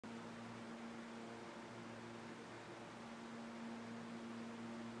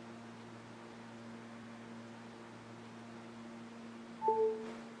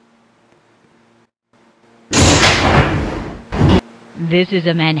This is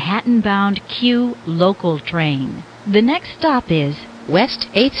a Manhattan-bound Q local train. The next stop is West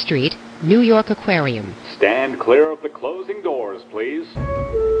 8th Street, New York Aquarium. Stand clear of the closing doors, please.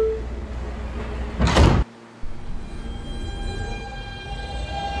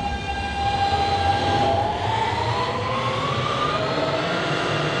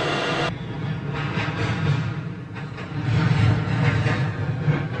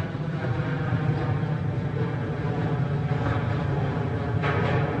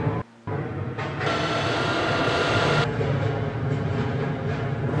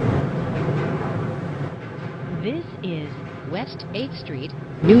 This is West 8th Street,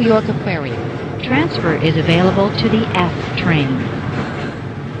 New York Aquarium. Transfer is available to the F train.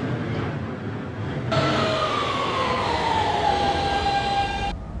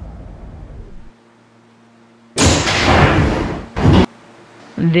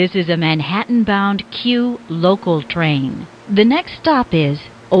 This is a Manhattan-bound Q local train. The next stop is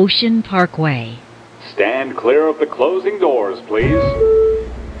Ocean Parkway. Stand clear of the closing doors, please.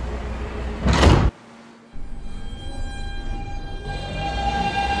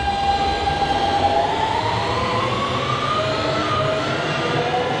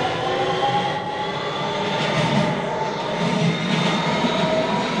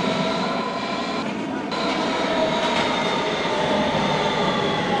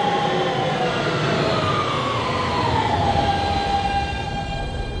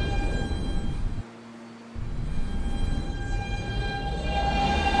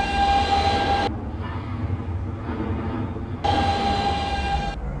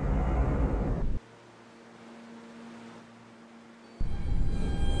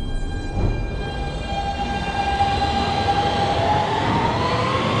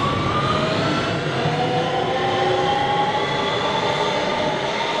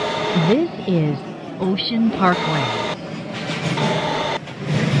 This is Ocean Parkway.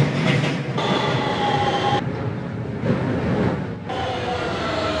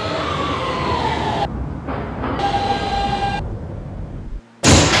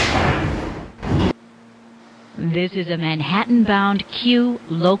 This is a Manhattan-bound Q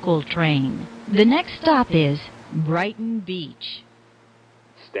local train. The next stop is Brighton Beach.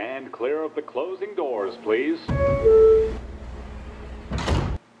 Stand clear of the closing doors, please.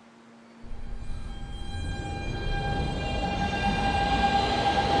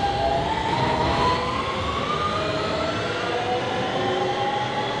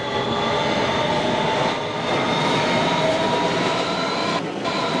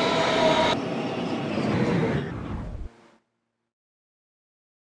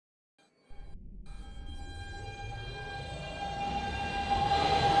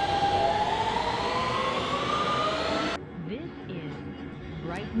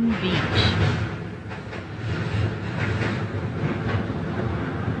 Brighton Beach.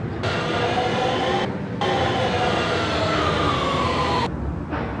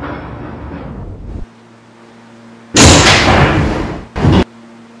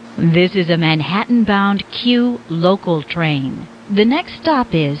 This is a Manhattan-bound Q local train. The next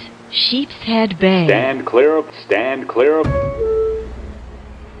stop is Sheepshead Bay. Stand clear of.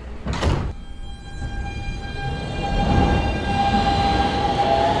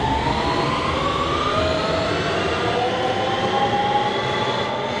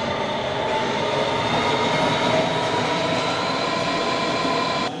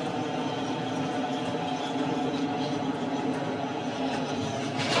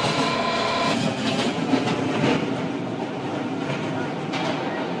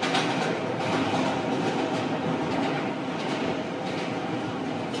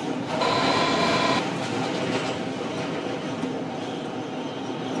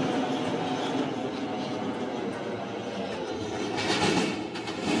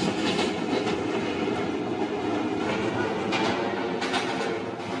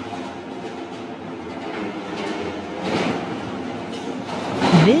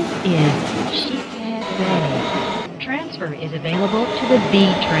 This is Sheepshead Bay. Transfer is available to the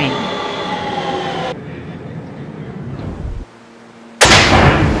B train.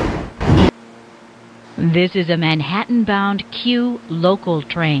 This is a Manhattan-bound Q local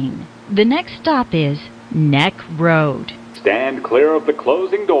train. The next stop is Neck Road. Stand clear of the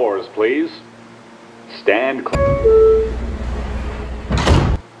closing doors, please. Stand clear.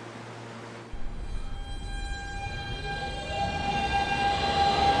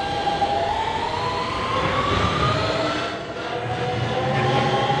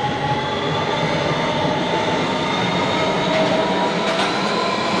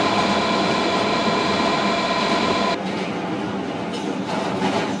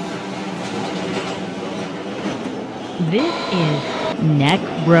 This is Neck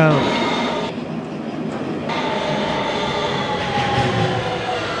Road.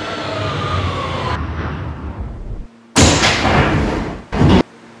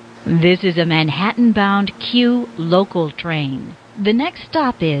 This is a Manhattan-bound Q local train. The next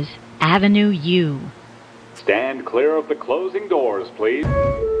stop is Avenue U. Stand clear of the closing doors, please.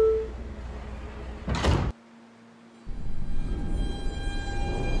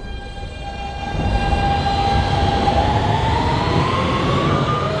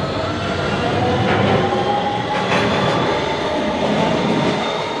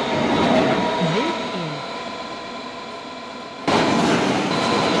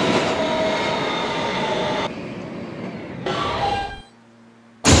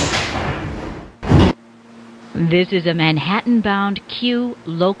 This is a Manhattan-bound Q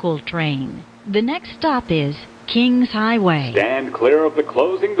local train. The next stop is Kings Highway. Stand clear of the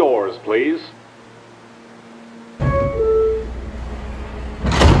closing doors, please.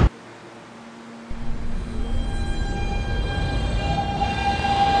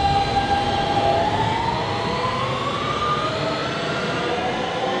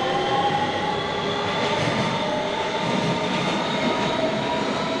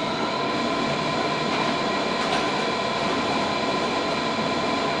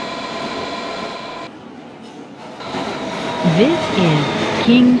 This is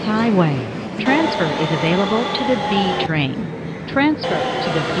Kings Highway. Transfer is available to the B train. Transfer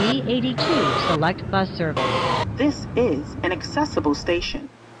to the B82 Select Bus Service. This is an accessible station.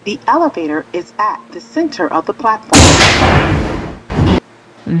 The elevator is at the center of the platform.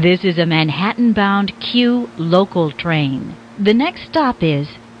 This is a Manhattan-bound Q local train. The next stop is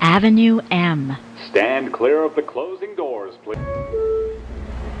Avenue M. Stand clear of the closing doors, please.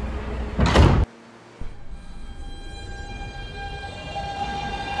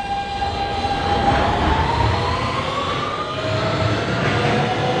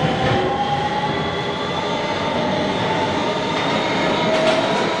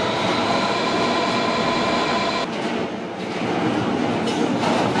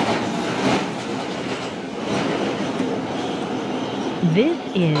 This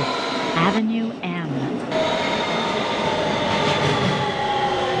is Avenue M.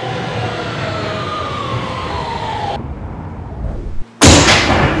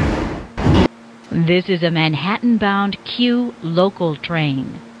 This is a Manhattan-bound Q local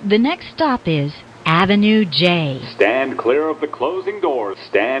train. The next stop is Avenue J. Stand clear of the closing doors.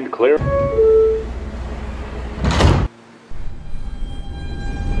 Stand clear.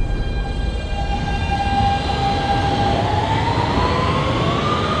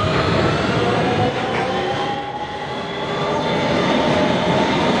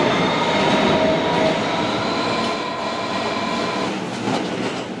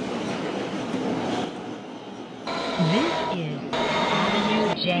 This is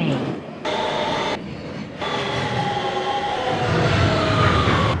Avenue J.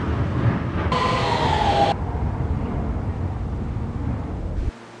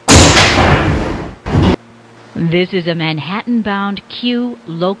 This is a Manhattan-bound Q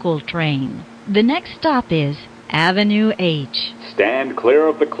local train. The next stop is Avenue H. Stand clear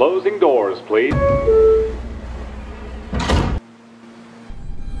of the closing doors, please.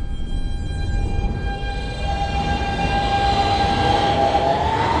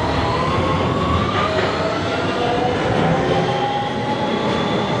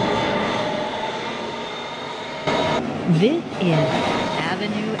 This is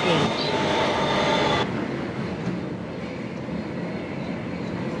Avenue H.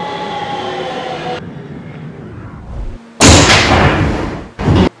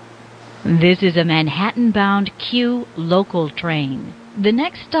 This is a Manhattan-bound Q local train. The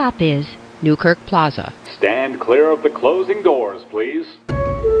next stop is Newkirk Plaza. Stand clear of the closing doors, please.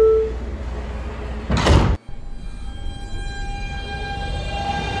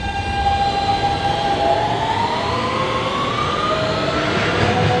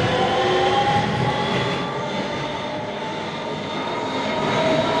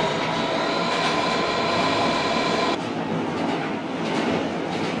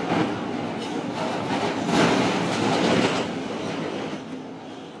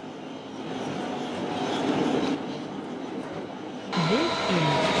 This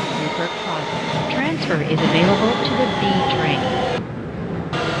is Newkirk Plaza. Transfer is available to the B train.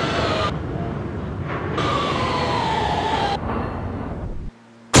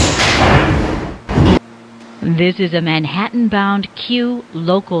 This is a Manhattan-bound Q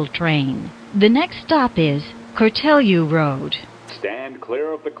local train. The next stop is Cortelyou Road. Stand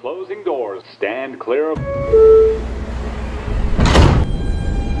clear of the closing doors. Stand clear of...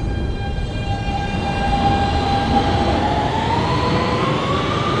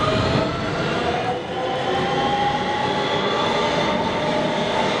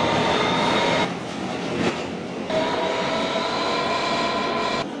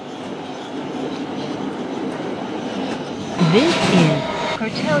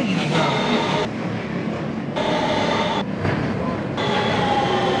 Williams Road.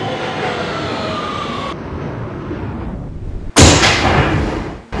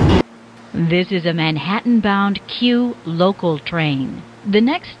 This is a Manhattan-bound Q local train. The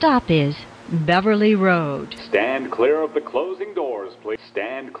next stop is Beverly Road. Stand clear of the closing doors, please.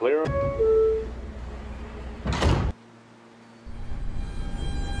 Stand clear.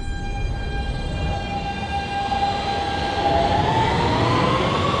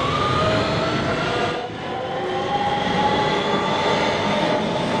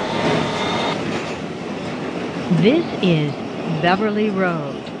 This is Beverly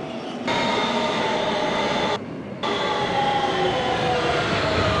Road.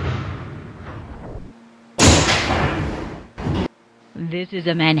 This is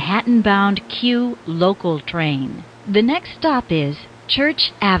a Manhattan-bound Q local train. The next stop is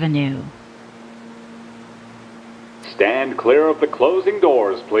Church Avenue. Stand clear of the closing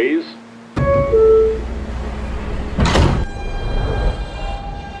doors, please.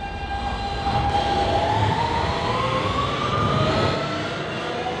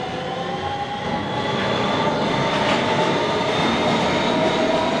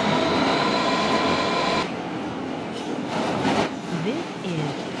 This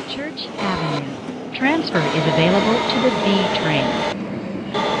is Church Avenue. Transfer is available to the B train.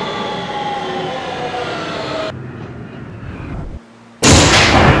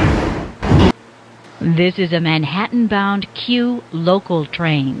 This is a Manhattan-bound Q local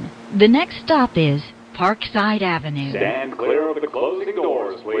train. The next stop is Parkside Avenue. Stand clear of the closing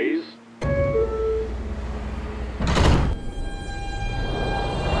doors, please.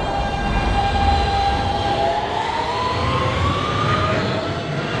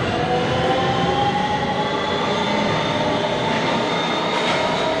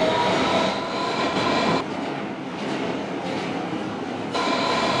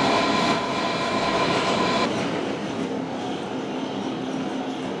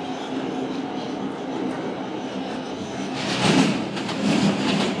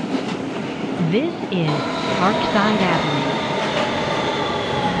 This is Parkside Avenue.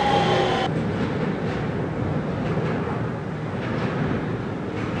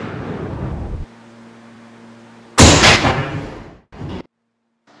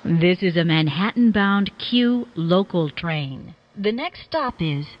 This is a Manhattan-bound Q local train. The next stop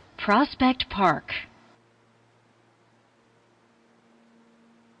is Prospect Park.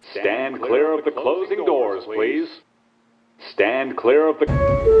 Stand clear of the closing doors, please. Stand clear of the...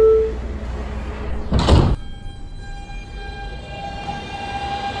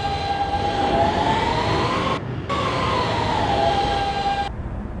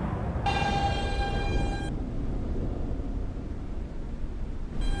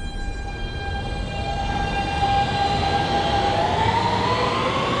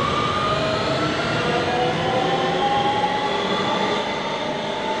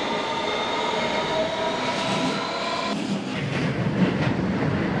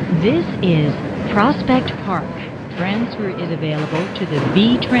 This is Prospect Park. Transfer is available to the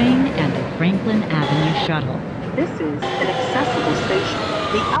B train and the Franklin Avenue shuttle. This is an accessible station.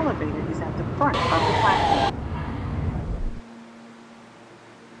 The elevator is at the front of the platform.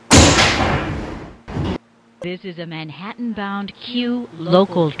 This is a Manhattan-bound Q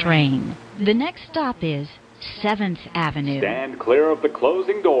local train. The next stop is 7th Avenue. Stand clear of the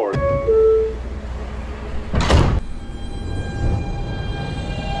closing doors.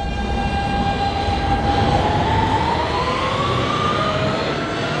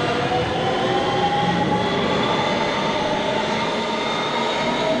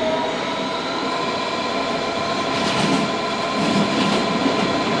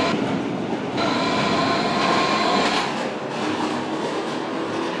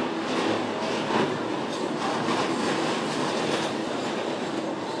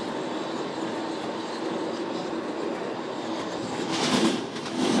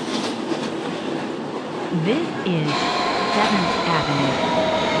 This is 7th Avenue.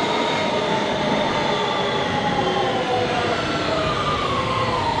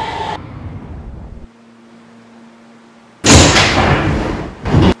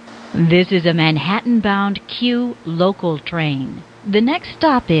 This is a Manhattan-bound Q local train. The next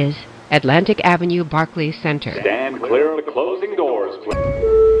stop is Atlantic Avenue, Barclays Center. Stand clear of the closing doors, please.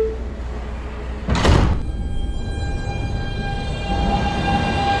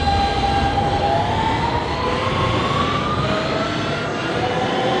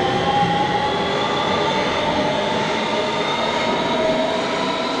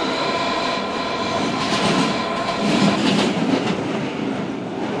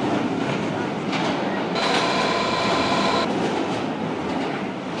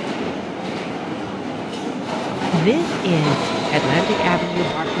 This is Atlantic Avenue,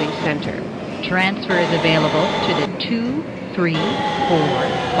 Barclays Center. transfer is available to the 2, 3, 4,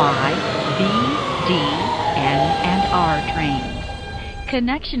 5, B, D, N, and R trains.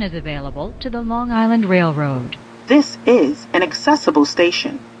 Connection is available to the Long Island Railroad. This is an accessible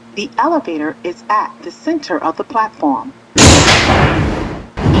station. The elevator is at the center of the platform.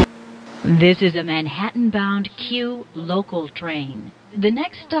 This is a Manhattan-bound Q local train. The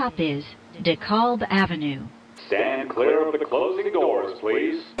next stop is DeKalb Avenue. Stand clear of the closing doors,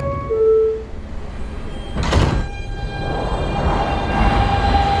 please.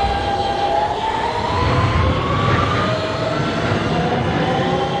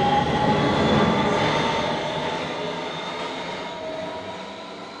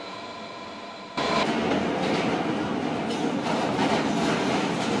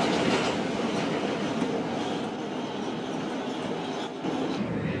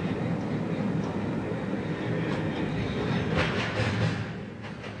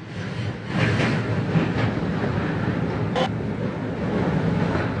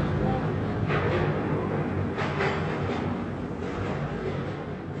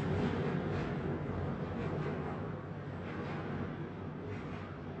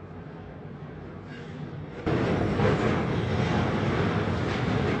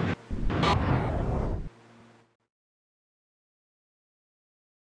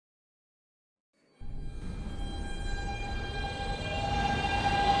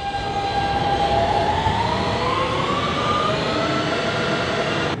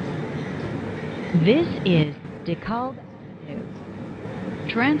 This is DeKalb Avenue.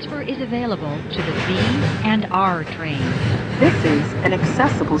 Transfer is available to the B and R trains. This is an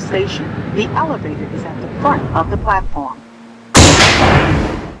accessible station. The elevator is at the front of the platform.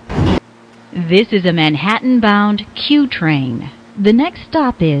 This is a Manhattan-bound Q train. The next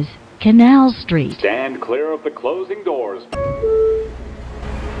stop is Canal Street. Stand clear of the closing doors.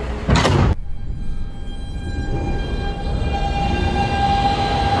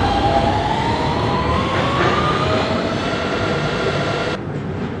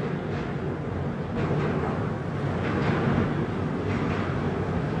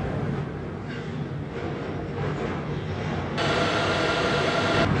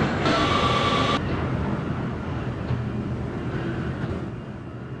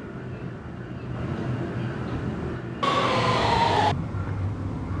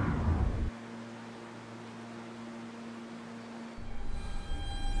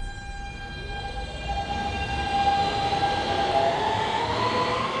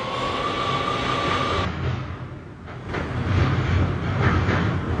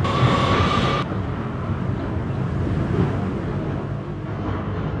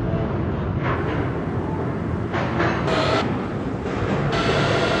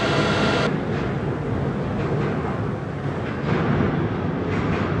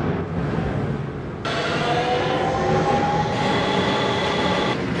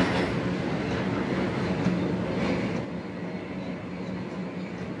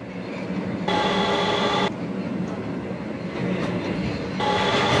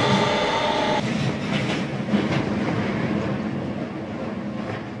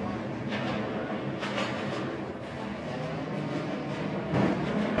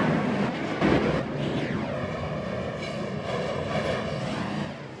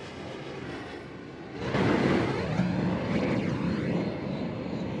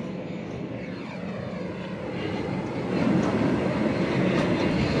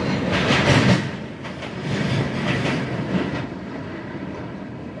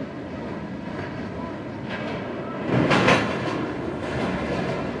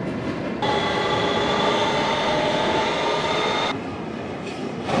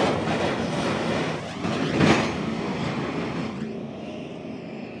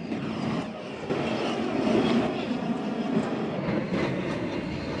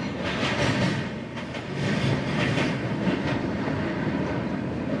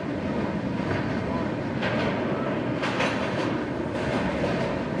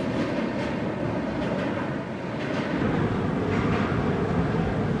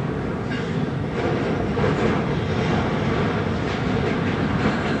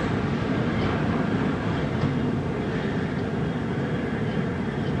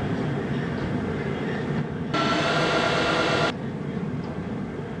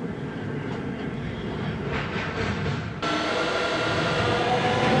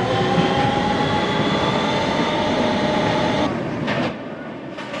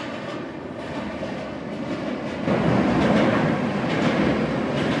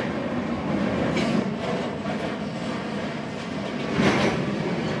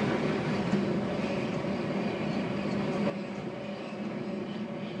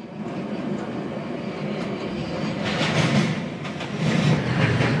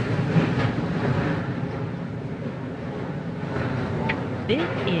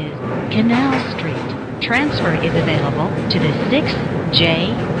 is Canal Street. Transfer is available to the 6,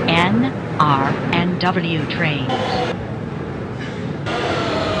 J, N, R, and W trains.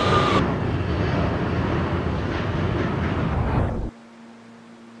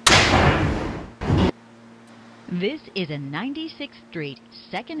 This is a 96th Street,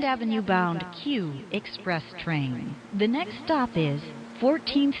 2nd Avenue bound Q Express train. The next stop is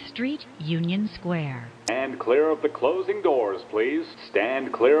 14th Street, Union Square. Stand clear of the closing doors, please.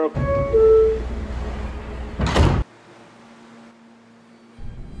 Stand clear of...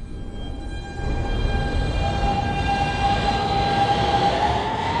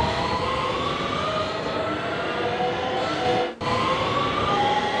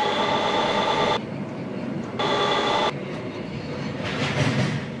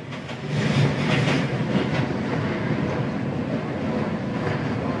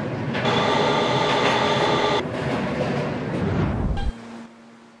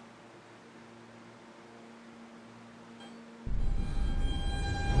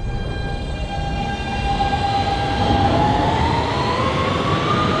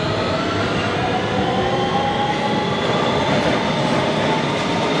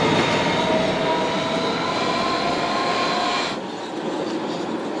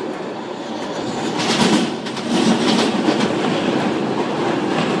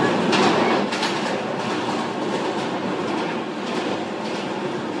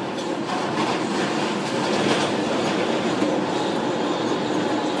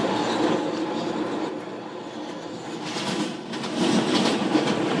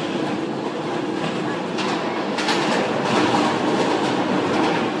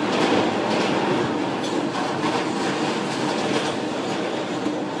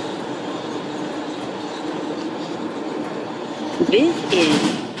 This is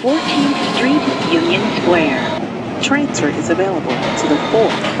 14th Street, Union Square. Transfer is available to the 4,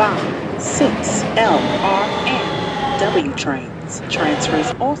 5, 6, L, R, and W trains. Transfer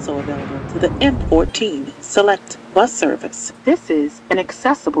is also available to the M14 Select Bus Service. This is an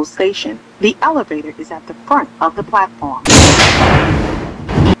accessible station. The elevator is at the front of the platform.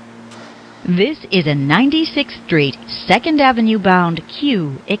 This is a 96th Street, 2nd Avenue bound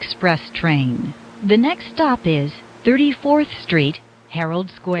Q Express train. The next stop is 34th Street,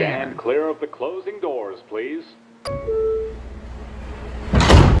 Herald Square. Stand clear of the closing doors, please.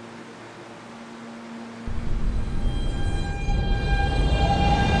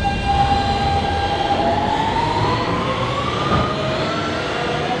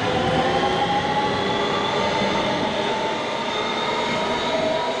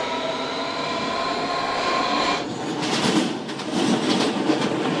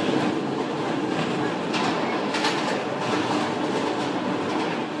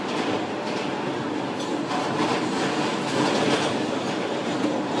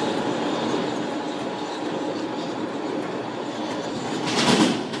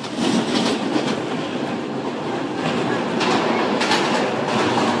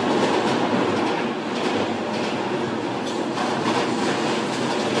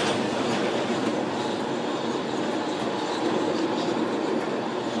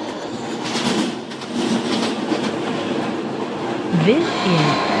 This is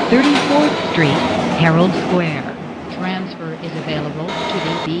 34th Street, Herald Square. Transfer is available to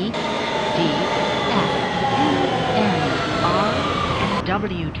the B, D, F, N, R, and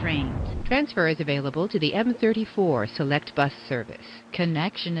W trains. Transfer is available to the M34 Select Bus Service.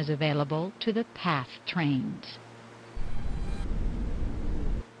 Connection is available to the PATH trains.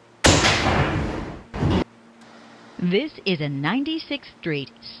 This is a 96th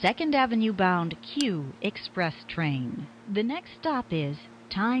Street, 2nd Avenue bound Q Express train. The next stop is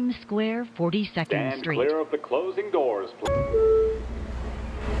Times Square, 42nd Stand Street. clear of the closing doors, please.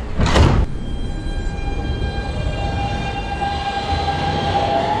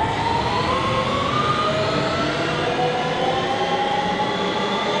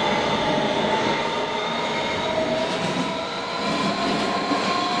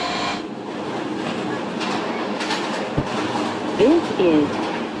 This is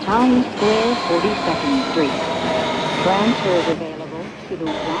Times Square, 42nd Street. Transfer is available to the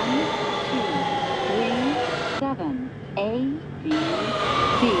 1, 2, 3, 7, A, B,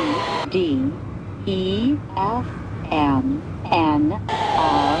 C, D, E, F, M, N,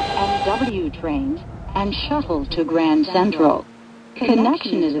 R, and W trains and shuttle to Grand Central.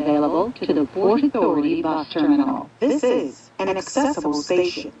 Connection is available to the Port Authority bus terminal. This is an accessible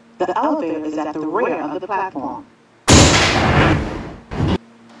station. The elevator is at the rear of the platform.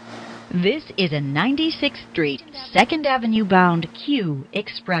 This is a 96th Street, 2nd Avenue bound Q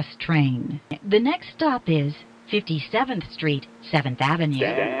Express train. The next stop is 57th Street, 7th Avenue.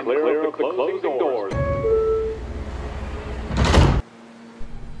 Stand clear of the closing doors.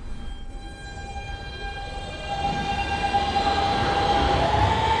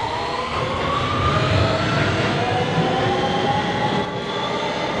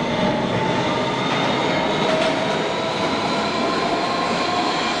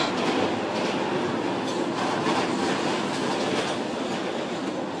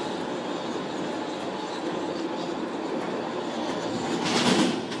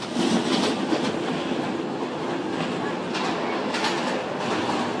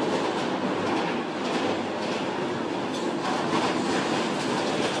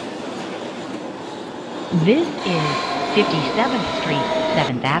 This is 57th Street,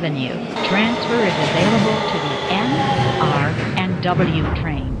 7th Avenue. Transfer is available to the N, R, and W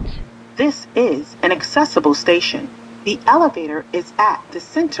trains. This is an accessible station. The elevator is at the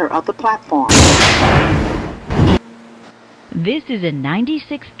center of the platform. This is a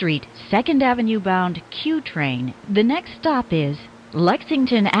 96th Street, 2nd Avenue bound Q train. The next stop is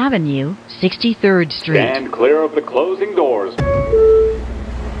Lexington Avenue, 63rd Street. Stand clear of the closing doors.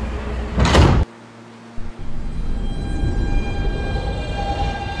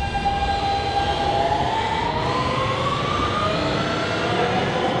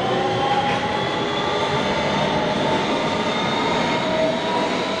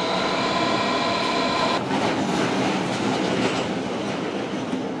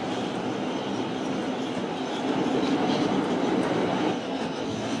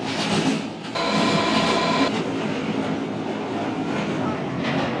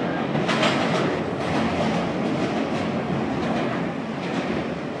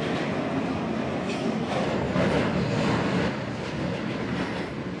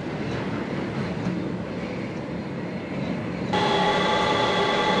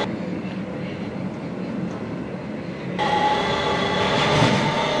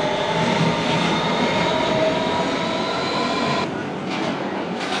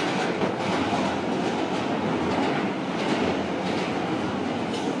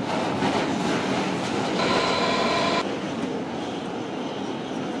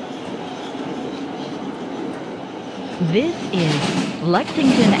 This is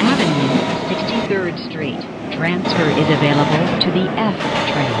Lexington Avenue, 63rd Street. Transfer is available to the F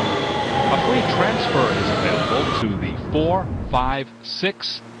train. A free transfer is available to the 4, 5,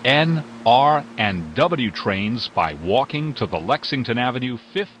 6, N, R, and W trains by walking to the Lexington Avenue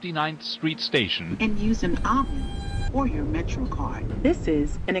 59th Street station And use an Omni or your Metro card. This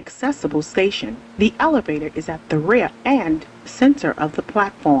is an accessible station. The elevator is at the rear and center of the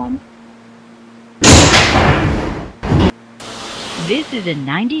platform. This is a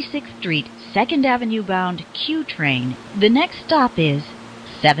 96th Street, 2nd Avenue bound Q train. The next stop is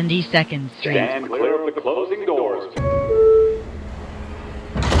 72nd Street. Stand clear of the closing doors.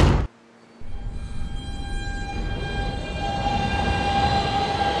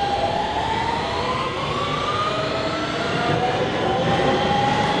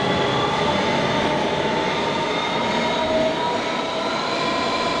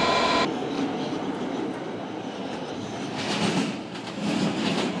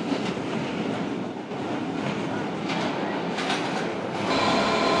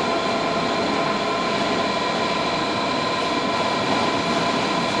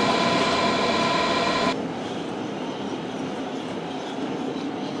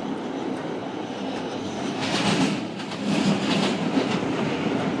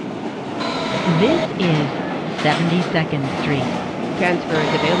 This is 72nd Street. Transfer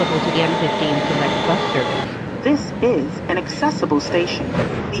is available to the M15 Select Bus Service. This is an accessible station.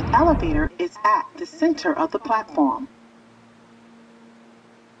 The elevator is at the center of the platform.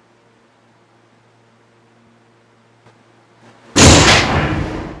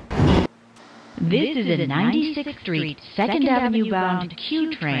 This is a 96th Street, 2nd Avenue bound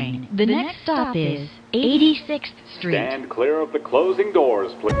Q train. The next stop is 86th Street. Stand clear of the closing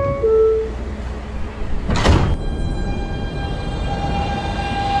doors, please.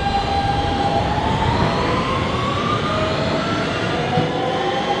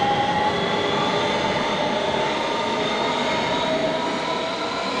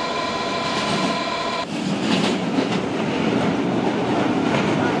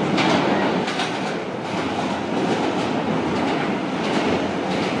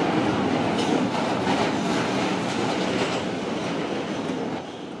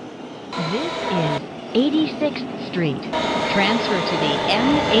 This is 86th Street. Transfer to the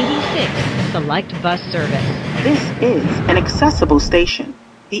M86 Select Bus Service. This is an accessible station.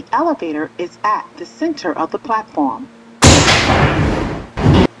 The elevator is at the center of the platform.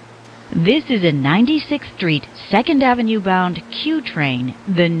 This is a 96th Street, 2nd Avenue bound Q train.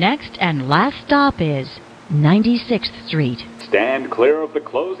 The next and last stop is 96th Street. Stand clear of the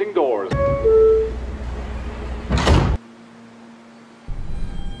closing doors.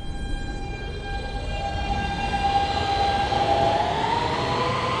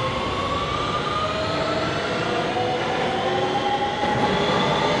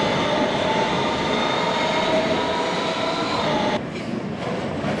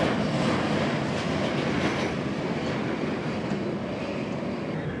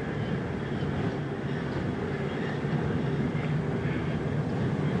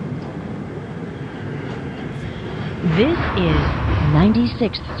 This is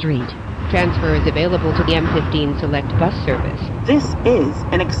 96th Street. Transfer is available to the M15 Select Bus Service. This is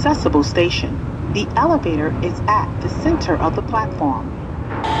an accessible station. The elevator is at the center of the platform.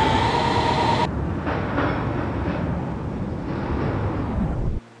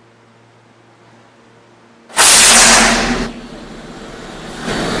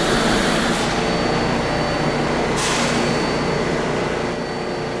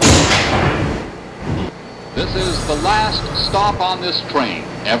 This is the last stop on this train.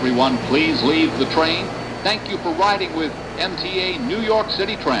 Everyone, please leave the train. Thank you for riding with MTA New York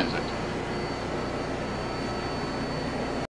City Transit.